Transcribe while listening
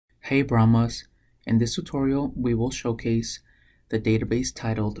Hey Brahmas, in this tutorial we will showcase the database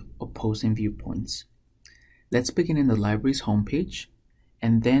titled Opposing Viewpoints. Let's begin in the library's homepage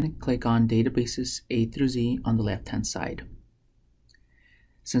and then click on Databases A through Z on the left hand side.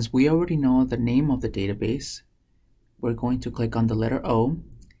 Since we already know the name of the database, we're going to click on the letter O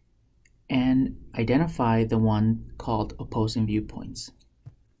and identify the one called Opposing Viewpoints.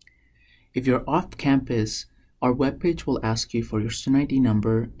 If you're off campus, our webpage will ask you for your student ID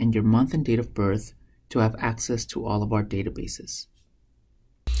number and your month and date of birth to have access to all of our databases.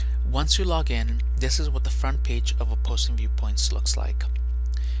 Once you log in, this is what the front page of Opposing Viewpoints looks like.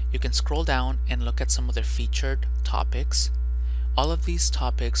 You can scroll down and look at some of their featured topics. All of these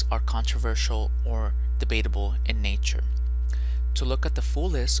topics are controversial or debatable in nature. To look at the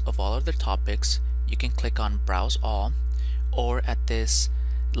full list of all of their topics, you can click on Browse All or at this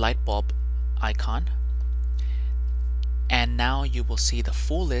light bulb icon. And now you will see the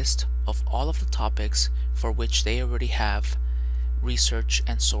full list of all of the topics for which they already have research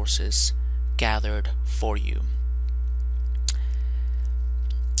and sources gathered for you.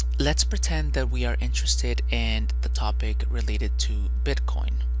 Let's pretend that we are interested in the topic related to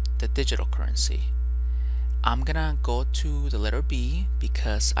Bitcoin, the digital currency. I'm gonna go to the letter B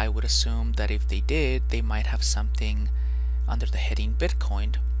because I would assume that if they did, they might have something under the heading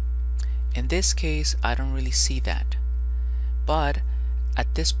Bitcoin. In this case, I don't really see that. But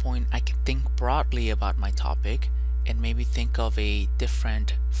at this point, I can think broadly about my topic and maybe think of a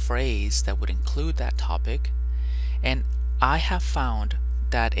different phrase that would include that topic. And I have found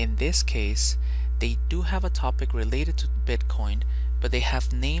that in this case, they do have a topic related to Bitcoin, but they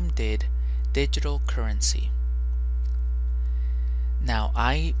have named it digital currency. Now,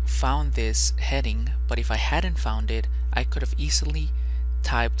 I found this heading, but if I hadn't found it, I could have easily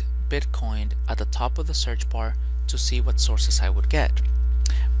typed Bitcoin at the top of the search bar to see what sources I would get.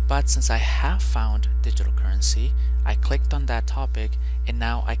 But since I have found digital currency, I clicked on that topic and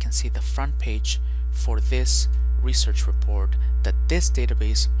now I can see the front page for this research report that this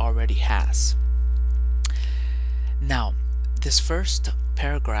database already has. Now, this first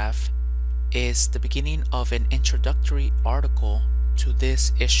paragraph is the beginning of an introductory article to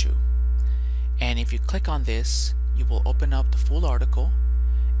this issue. And if you click on this, you will open up the full article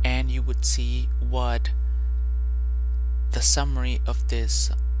and you would see what the summary of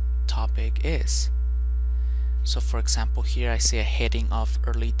this topic is. So for example, here I see a heading of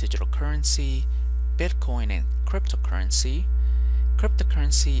early digital currency, Bitcoin and cryptocurrency.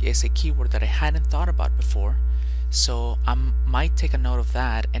 Cryptocurrency is a keyword that I hadn't thought about before, so I might take a note of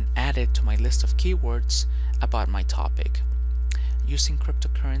that and add it to my list of keywords about my topic. Using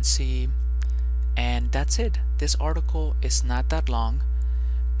cryptocurrency, and that's it. This article is not that long,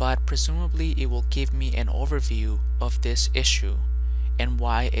 but presumably it will give me an overview of this issue and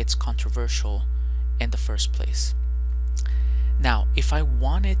why it's controversial in the first place. Now, if I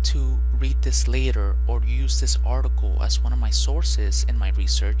wanted to read this later or use this article as one of my sources in my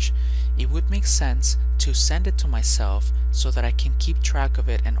research, it would make sense to send it to myself so that I can keep track of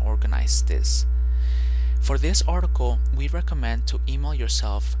it and organize this. For this article, we recommend to email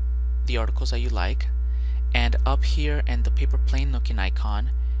yourself the articles that you like, and up here in the paper plane looking icon,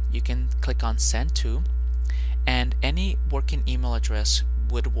 you can click on Send To, and any working email address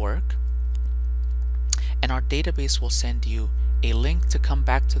would work, and our database will send you a link to come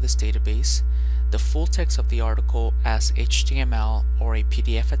back to this database, the full text of the article as HTML or a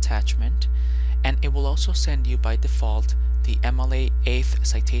PDF attachment, and it will also send you by default the MLA 8th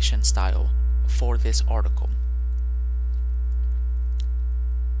citation style for this article.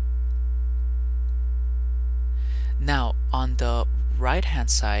 Now, on the right hand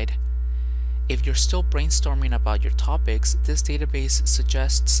side, if you're still brainstorming about your topics, this database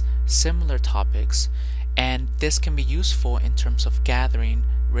suggests similar topics, and this can be useful in terms of gathering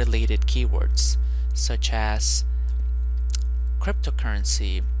related keywords such as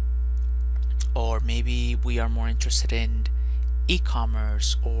cryptocurrency, or maybe we are more interested in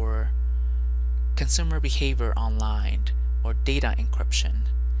e-commerce or consumer behavior online or data encryption.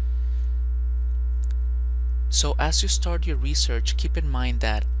 So as you start your research, keep in mind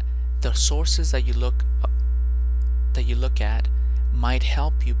that the sources that you look at might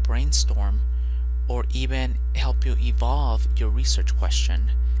help you brainstorm or even help you evolve your research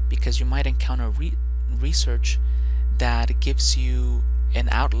question, because you might encounter research that gives you an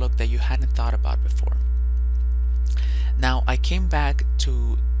outlook that you hadn't thought about before. Now, I came back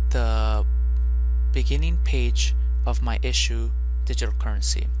to the beginning page of my issue, digital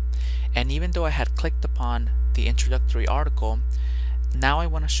currency, and even though I had clicked upon the introductory article, now I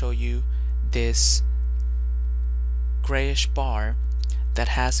want to show you this grayish bar that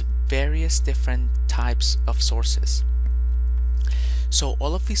has various different types of sources. So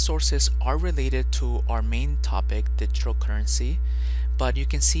all of these sources are related to our main topic, digital currency, but you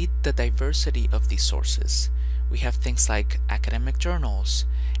can see the diversity of these sources. We have things like academic journals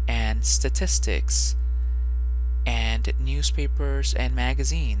and statistics and newspapers and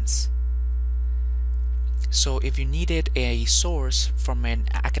magazines. So if you needed a source from an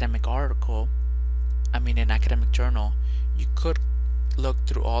academic article, an academic journal, you could look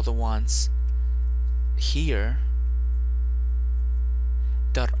through all the ones here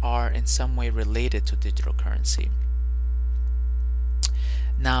that are in some way related to digital currency.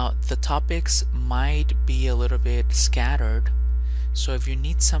 Now, the topics might be a little bit scattered, so if you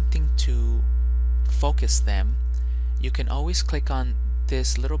need something to focus them, you can always click on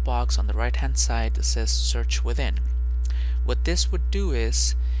this little box on the right hand side that says search within. What this would do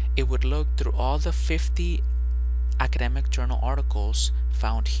is it would look through all the 50 academic journal articles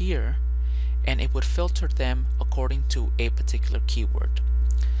found here, and it would filter them according to a particular keyword.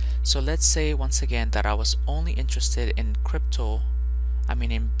 So let's say once again that I was only interested in crypto,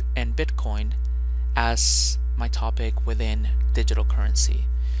 in Bitcoin as my topic within digital currency.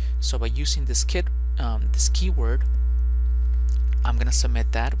 So by using this keyword, I'm going to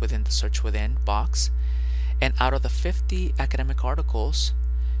submit that within the search within box, and out of the 50 academic articles,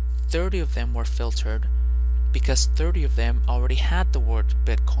 30 of them were filtered because 30 of them already had the word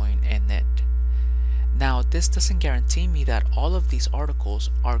Bitcoin in it. Now, this doesn't guarantee me that all of these articles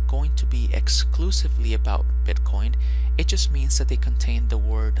are going to be exclusively about Bitcoin. It just means that they contain the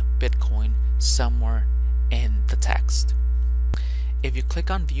word Bitcoin somewhere in the text. If you click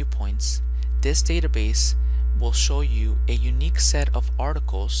on Viewpoints, this database will show you a unique set of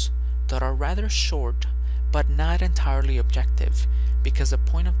articles that are rather short but not entirely objective, because the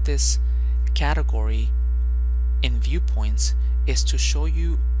point of this category in Viewpoints is to show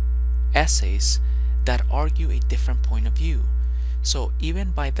you essays that argue a different point of view. So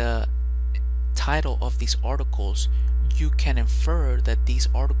even by the title of these articles, you can infer that these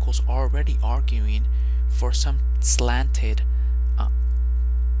articles are already arguing for some slanted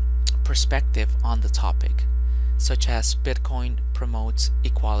perspective on the topic, such as Bitcoin promotes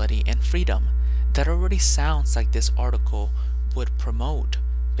equality and freedom. That already sounds like this article would promote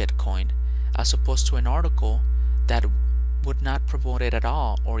Bitcoin, as opposed to an article that would not promote it at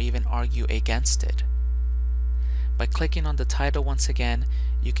all or even argue against it. By clicking on the title once again,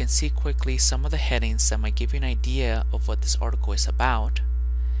 you can see quickly some of the headings that might give you an idea of what this article is about,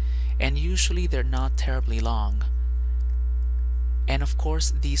 and usually they're not terribly long. And of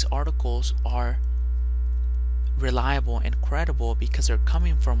course, these articles are reliable and credible because they're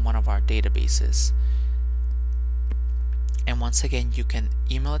coming from one of our databases. And once again, you can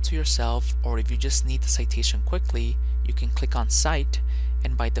email it to yourself, or if you just need the citation quickly, you can click on Cite,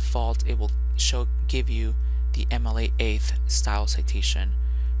 and by default it will give you the MLA 8th style citation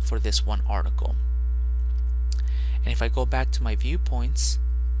for this one article. And if I go back to my Viewpoints,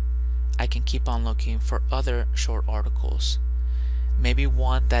 I can keep on looking for other short articles. Maybe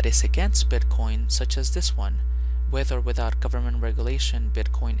one that is against Bitcoin, such as this one. With or without government regulation,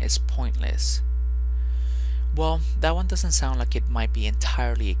 Bitcoin is pointless. Well, that one doesn't sound like it might be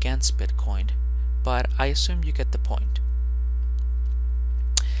entirely against Bitcoin, but I assume you get the point.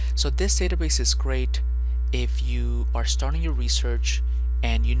 So this database is great if you are starting your research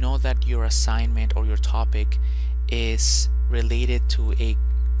and you know that your assignment or your topic is related to a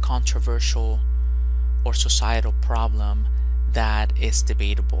controversial or societal problem that is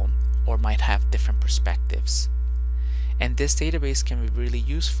debatable or might have different perspectives. And this database can be really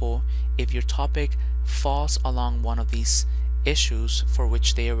useful if your topic falls along one of these issues for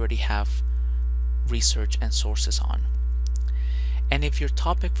which they already have research and sources on. And if your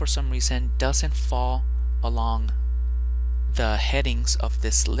topic for some reason doesn't fall along the headings of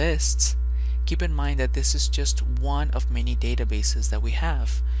this list, keep in mind that this is just one of many databases that we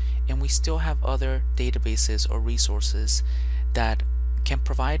have, and we still have other databases or resources that can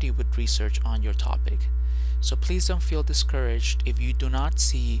provide you with research on your topic. So please don't feel discouraged if you do not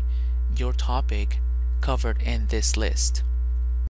see your topic covered in this list.